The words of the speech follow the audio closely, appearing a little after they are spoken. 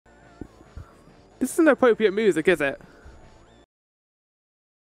This isn't appropriate music, is it?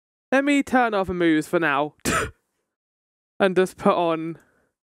 Let me turn off the moves for now. And just put on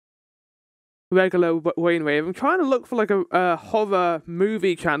regular Brainwave. I'm trying to look for like a horror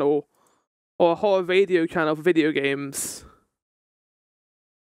movie channel or a horror radio channel for video games.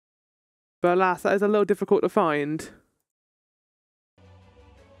 But alas, that is a little difficult to find.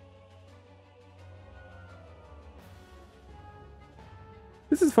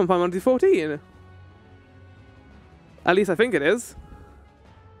 This is from Final Fantasy 14. At least I think it is.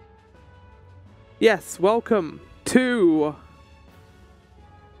 Yes, welcome to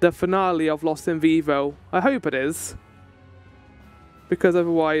the finale of Lost in Vivo. I hope it is. Because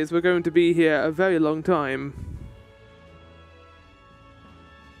otherwise we're going to be here a very long time.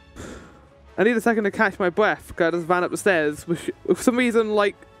 I need a second to catch my breath because I just ran up the stairs, which for some reason,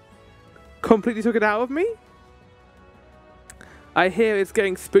 like, completely took it out of me. I hear it's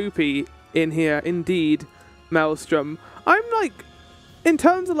getting spoopy in here, indeed, Maelstrom. I'm like, in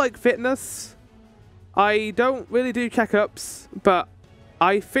terms of like fitness, I don't really do checkups, but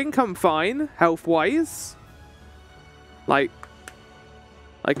I think I'm fine, health-wise. Like,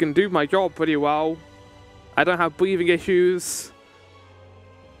 I can do my job pretty well. I don't have breathing issues.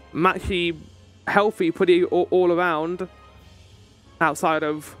 I'm actually healthy pretty all around, outside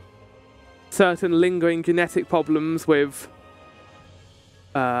of certain lingering genetic problems with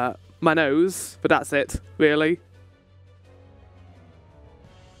my nose, but that's it, really.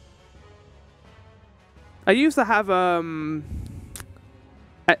 I used to have an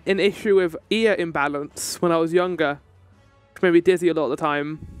issue with ear imbalance when I was younger. Which made me dizzy a lot of the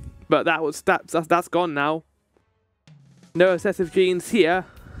time, but that's gone now. No recessive genes here.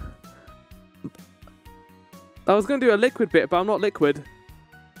 I was going to do a liquid bit, but I'm not liquid.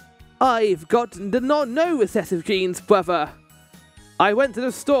 I've got no recessive genes, brother. I went to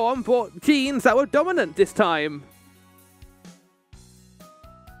the store and bought genes that were dominant this time.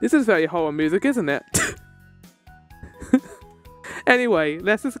 This is very horror music, isn't it? Anyway,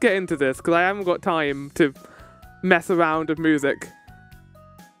 let's just get into this, because I haven't got time to mess around with music.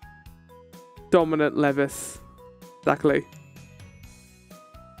 Dominant Levis. Exactly.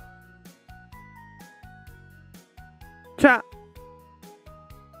 Chat.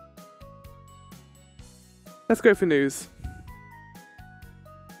 Let's go for news.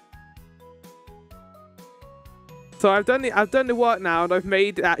 So I've done the work now, and I've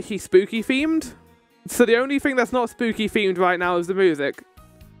made it actually spooky themed. So the only thing that's not spooky themed right now is the music,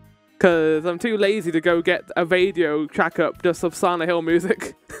 because I'm too lazy to go get a radio track up just of Silent Hill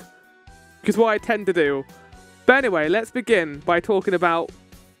music, which is what I tend to do. But anyway, let's begin by talking about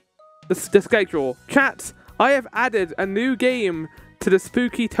the schedule. Chat. I have added a new game to the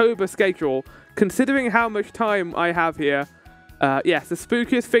Spoopytober schedule, considering how much time I have here. Yes, the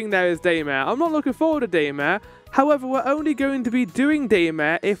spookiest thing there is Daymare. I'm not looking forward to Daymare. However, we're only going to be doing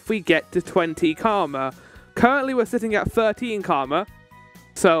Daymare if we get to 20 karma. Currently, we're sitting at 13 karma.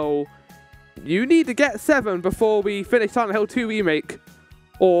 So, you need to get 7 before we finish Silent Hill 2 Remake.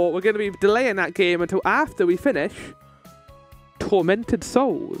 Or we're going to be delaying that game until after we finish Tormented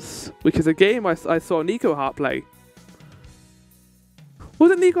Souls, which is a game I saw Nico Hart play.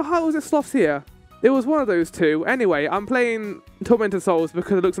 Was it Nico Hart or was it Sloths here? It was one of those two. Anyway, I'm playing Tormented Souls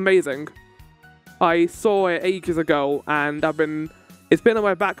because it looks amazing. I saw it ages ago and it's been on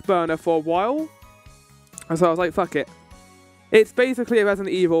my back burner for a while. And so I was like, fuck it. It's basically a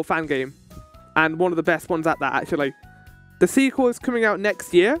Resident Evil fan game. And one of the best ones at that, actually. The sequel is coming out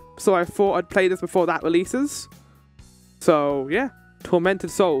next year, so I thought I'd play this before that releases. So, yeah.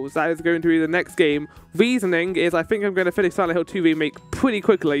 Tormented Souls, that is going to be the next game. Reasoning is I think I'm going to finish Silent Hill 2 Remake pretty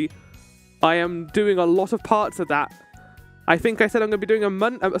quickly. I am doing a lot of parts of that. I think I said I'm going to be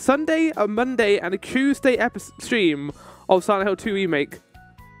doing a Sunday, a Monday, and a Tuesday stream of Silent Hill 2 Remake.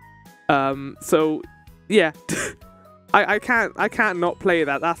 So, yeah. I can't not play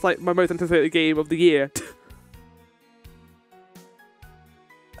that. That's like my most anticipated game of the year.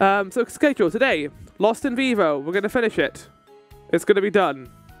 So schedule today. Lost in Vivo. We're going to finish it. It's going to be done.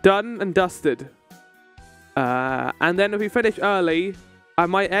 Done and dusted. And then if we finish early, I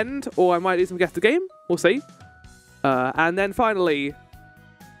might end, or I might do some guess the game. We'll see. And then finally,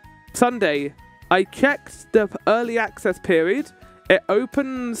 Sunday. I checked the early access period. It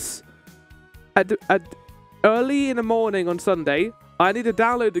opens at early in the morning on Sunday. I need to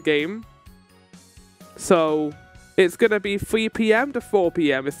download the game. So it's going to be 3 PM to 4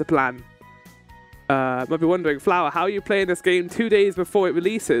 PM is the plan. Might be wondering, Flower, how are you playing this game 2 days before it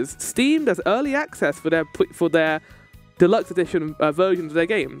releases? Steam does early access for their deluxe edition versions of their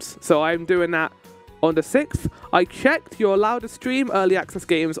games. So I'm doing that on the 6th. I checked, you're allowed to stream early access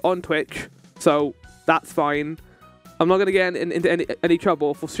games on Twitch. so that's fine. I'm not gonna get into any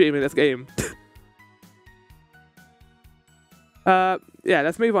trouble for streaming this game. Yeah,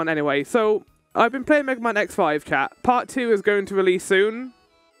 let's move on anyway. So, I've been playing Mega Man X5, chat. Part 2 is going to release soon.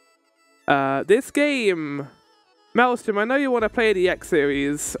 This game... Maelstrom, I know you want to play the X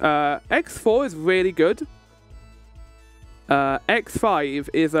series. X4 is really good. X5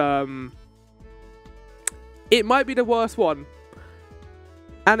 is, it might be the worst one.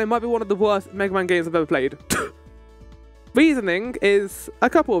 And it might be one of the worst Mega Man games I've ever played. Reasoning is a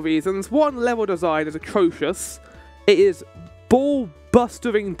couple of reasons. One, level design is atrocious. It is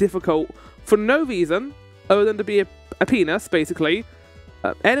ball-bustering difficult for no reason other than to be a penis, basically.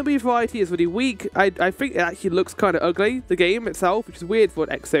 Enemy variety is really weak. I think it actually looks kind of ugly, the game itself, which is weird for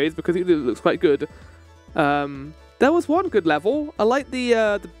an X series because it looks quite good. There was one good level. I liked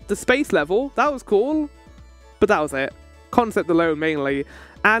the space level. That was cool. But that was it. Concept alone, mainly.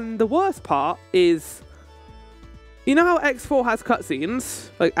 And the worst part is... You know how X4 has cutscenes?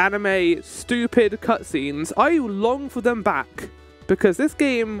 Like anime, stupid cutscenes? I long for them back. Because this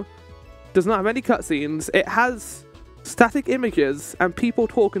game does not have any cutscenes. It has static images and people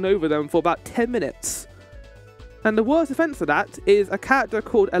talking over them for about 10 minutes. And the worst offense of that is a character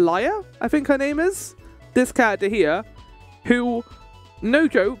called Elia, I think her name is. This character here, who, no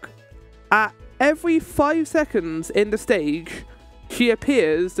joke, at every 5 seconds in the stage, she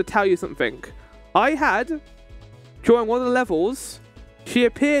appears to tell you something. I had, during one of the levels, she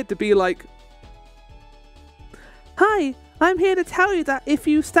appeared to be like, "Hi, I'm here to tell you that if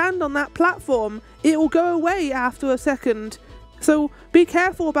you stand on that platform, it will go away after a second. So be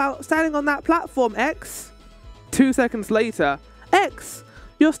careful about standing on that platform, X." 2 seconds later, "X,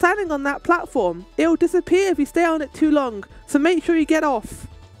 you're standing on that platform. It will disappear if you stay on it too long, so make sure you get off."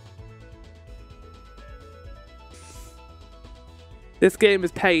 This game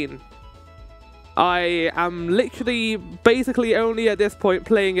is pain. I am literally, basically only at this point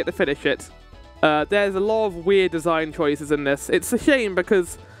playing it to finish it. There's a lot of weird design choices in this. It's a shame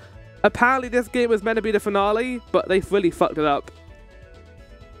because apparently this game was meant to be the finale, but they've really fucked it up.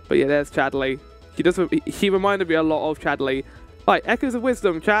 But yeah, there's Chadley. He reminded me a lot of Chadley. Right, Echoes of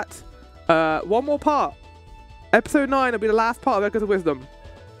Wisdom, chat. One more part. Episode 9 will be the last part of Echoes of Wisdom.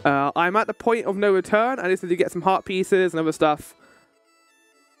 I'm at the point of no return. I just need to get some heart pieces and other stuff.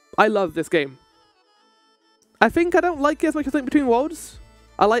 I love this game. I think I don't like it as much as Link Between Worlds.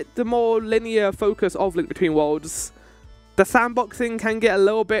 I like the more linear focus of Link Between Worlds. The sandboxing can get a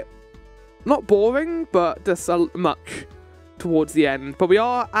little bit, not boring, but just much towards the end. But we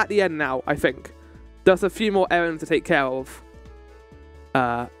are at the end now, I think. There's a few more errands to take care of.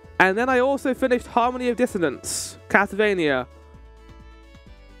 And then I also finished Harmony of Dissonance, Castlevania.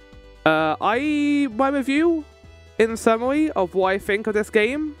 My review, in summary, of what I think of this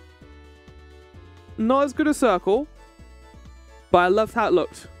game. Not as good as Circle, but I loved how it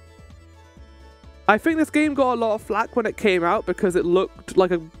looked. I think this game got a lot of flack when it came out because it looked like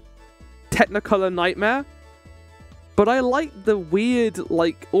a Technicolor nightmare. But I liked the weird,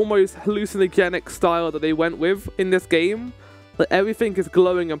 like, almost hallucinogenic style that they went with in this game. Like, everything is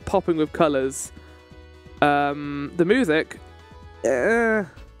glowing and popping with colors. The music...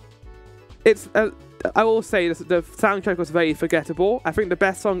 I will say this, the soundtrack was very forgettable. I think the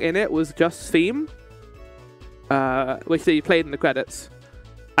best song in it was Just Theme, which they played in the credits.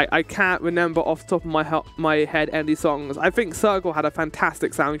 I can't remember off the top of my head any songs. I think Circle had a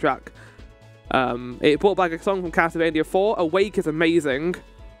fantastic soundtrack. It brought back a song from Castlevania 4. Awake is amazing.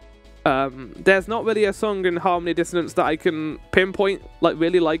 There's not really a song in Harmony Dissonance that I can pinpoint like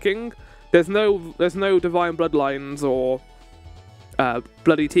really liking. There's no Divine Bloodlines or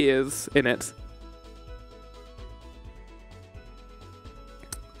Bloody Tears in it.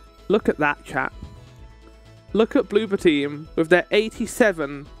 Look at that, chat. Look at Bloober Team with their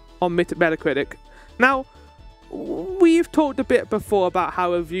 87 on Metacritic. Now, we've talked a bit before about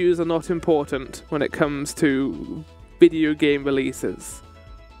how reviews are not important when it comes to video game releases.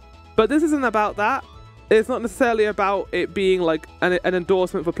 But this isn't about that. It's not necessarily about it being like an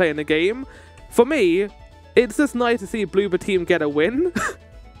endorsement for playing the game. For me, it's just nice to see Bloober Team get a win.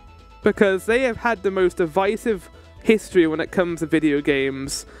 Because they have had the most divisive history when it comes to video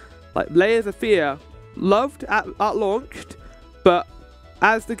games. Like Layers of Fear, loved at launch, but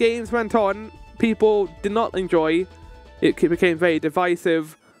as the games went on, people did not enjoy. It became very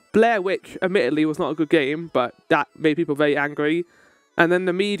divisive. Blair Witch, admittedly, was not a good game, but that made people very angry. And then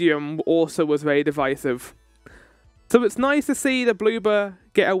The Medium also was very divisive. So it's nice to see the Bloober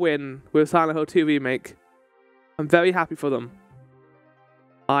get a win with Silent Hill 2 Remake. I'm very happy for them.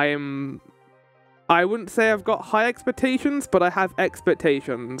 I wouldn't say I've got high expectations, but I have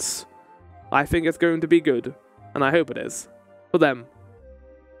expectations. I think it's going to be good, and I hope it is for them.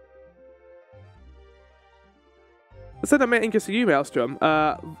 I said I may interest you, Maelstrom.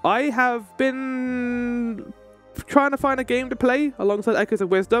 I have been trying to find a game to play alongside Echoes of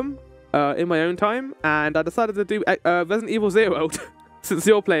Wisdom in my own time, and I decided to do Resident Evil 0 since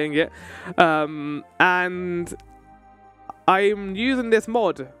you're playing it. And I'm using this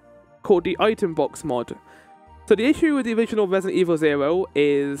mod called the Item Box mod. So the issue with the original Resident Evil 0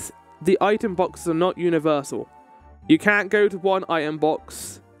 is the item boxes are not universal. You can't go to one item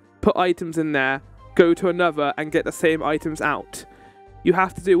box, put items in there, go to another and get the same items out. You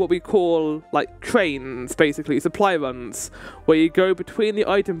have to do what we call like trains, basically, supply runs, where you go between the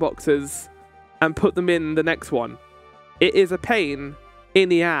item boxes and put them in the next one. It is a pain in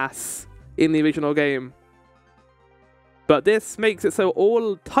the ass in the original game. But this makes it so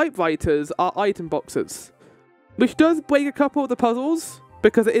all typewriters are item boxes, which does break a couple of the puzzles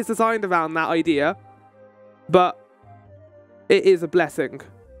because it is designed around that idea, but it is a blessing.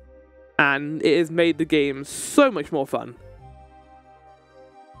 And it has made the game so much more fun.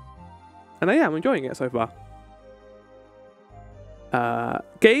 And I am enjoying it so far.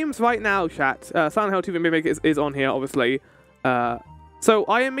 Games right now, chat. Silent Hill 2 Remake is on here, obviously. So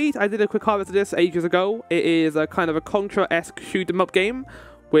Iron Meat, I did a quick harvest of this ages ago. It is a kind of a Contra-esque shoot-'em-up game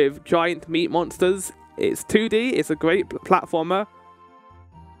with giant meat monsters. It's 2D, it's a great platformer.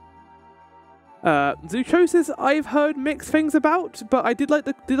 Zootrosis, I've heard mixed things about, but I did like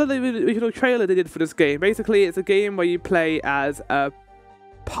the original trailer they did for this game. Basically, it's a game where you play as a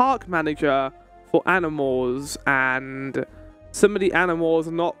park manager for animals, and some of the animals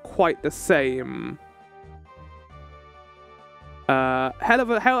are not quite the same. Hell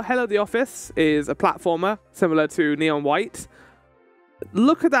of the Office is a platformer similar to Neon White.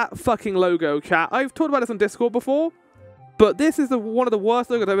 Look at that fucking logo, chat. I've talked about this on Discord before, but this is one of the worst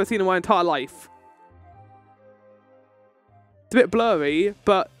logos I've ever seen in my entire life. It's a bit blurry,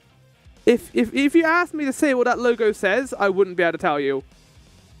 but if you asked me to say what that logo says, I wouldn't be able to tell you.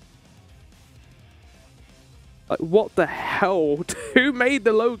 Like, what the hell? Who made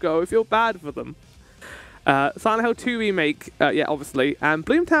the logo? I feel bad for them. Silent Hill 2 Remake, yeah, obviously. And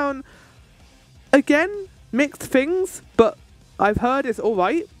Bloomtown, again, mixed things, but I've heard it's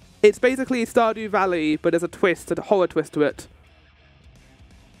alright. It's basically Stardew Valley, but there's a twist, a horror twist to it.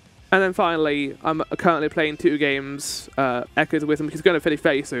 And then finally, I'm currently playing 2 games, Echoes of Wisdom, which is going to finish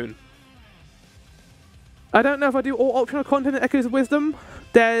very soon. I don't know if I do all optional content in Echoes of Wisdom.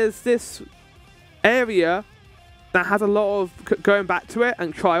 There's this area that has a lot of going back to it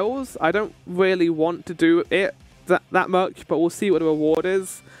and trials. I don't really want to do it that much, but we'll see what the reward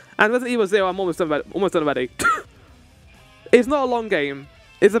is. And Resident Evil 0, I'm almost done already. It's not a long game.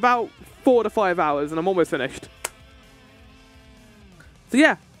 It's about 4 to 5 hours, and I'm almost finished. So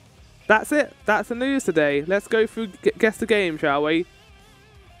yeah, that's it. That's the news today. Let's go through guess the game, shall we?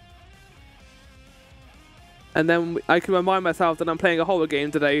 And then I can remind myself that I'm playing a horror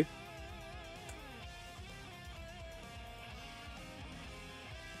game today.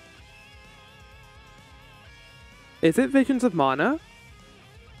 Is it Visions of Mana?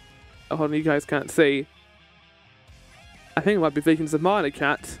 Oh, hold on, you guys can't see. I think it might be Visions of Mana,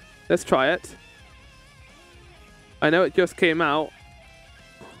 chat. Let's try it. I know it just came out.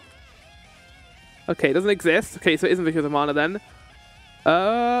 Okay, it doesn't exist. Okay, so it isn't Visions of Mana then.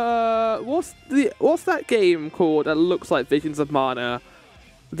 What's that game called that looks like Visions of Mana?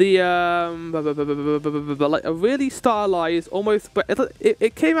 The like a really stylized, almost, but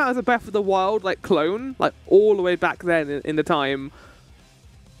it came out as a Breath of the Wild like clone, like all the way back then in the time.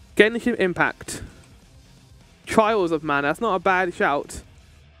 Genshin Impact. Trials of Mana. That's not a bad shout.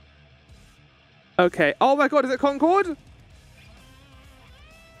 Okay. Oh my god, is it Concord?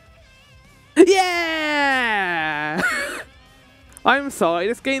 Yeah! I'm sorry,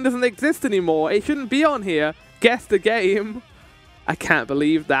 this game doesn't exist anymore. It shouldn't be on here. Guess the game. I can't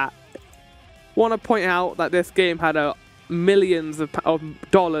believe that. Want to point out that this game had millions of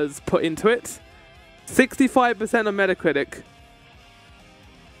dollars put into it. 65% on Metacritic.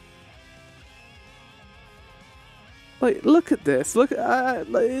 Like, look at this. Look,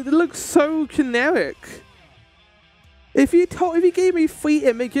 it looks so generic. If you gave me 3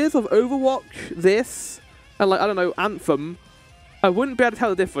 images of Overwatch, this, and like I don't know, Anthem, I wouldn't be able to tell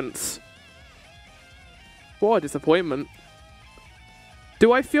the difference. What a disappointment.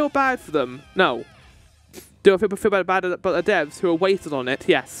 Do I feel bad for them? No. Do I feel bad about the devs who are wasted on it?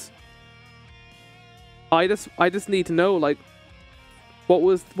 Yes. I just need to know, like, what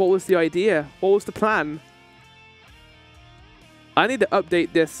was the idea? What was the plan? I need to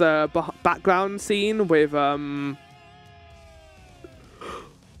update this background scene with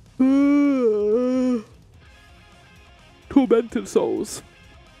Tormented Souls.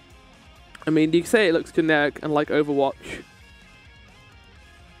 I mean, you say it looks generic and like Overwatch,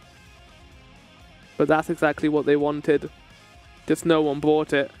 but that's exactly what they wanted. Just no one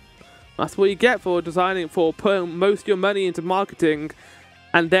bought it. That's what you get for designing, for putting most of your money into marketing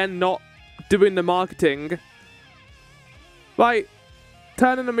and then not doing the marketing. Right,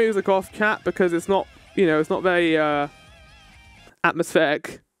 turning the music off, chat, because it's not, you know, it's not very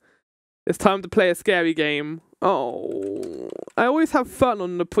atmospheric. It's time to play a scary game. Oh, I always have fun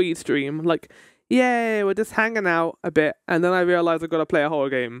on the pre-stream. Like, yay, we're just hanging out a bit, and then I realize I've got to play a horror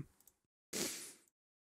game.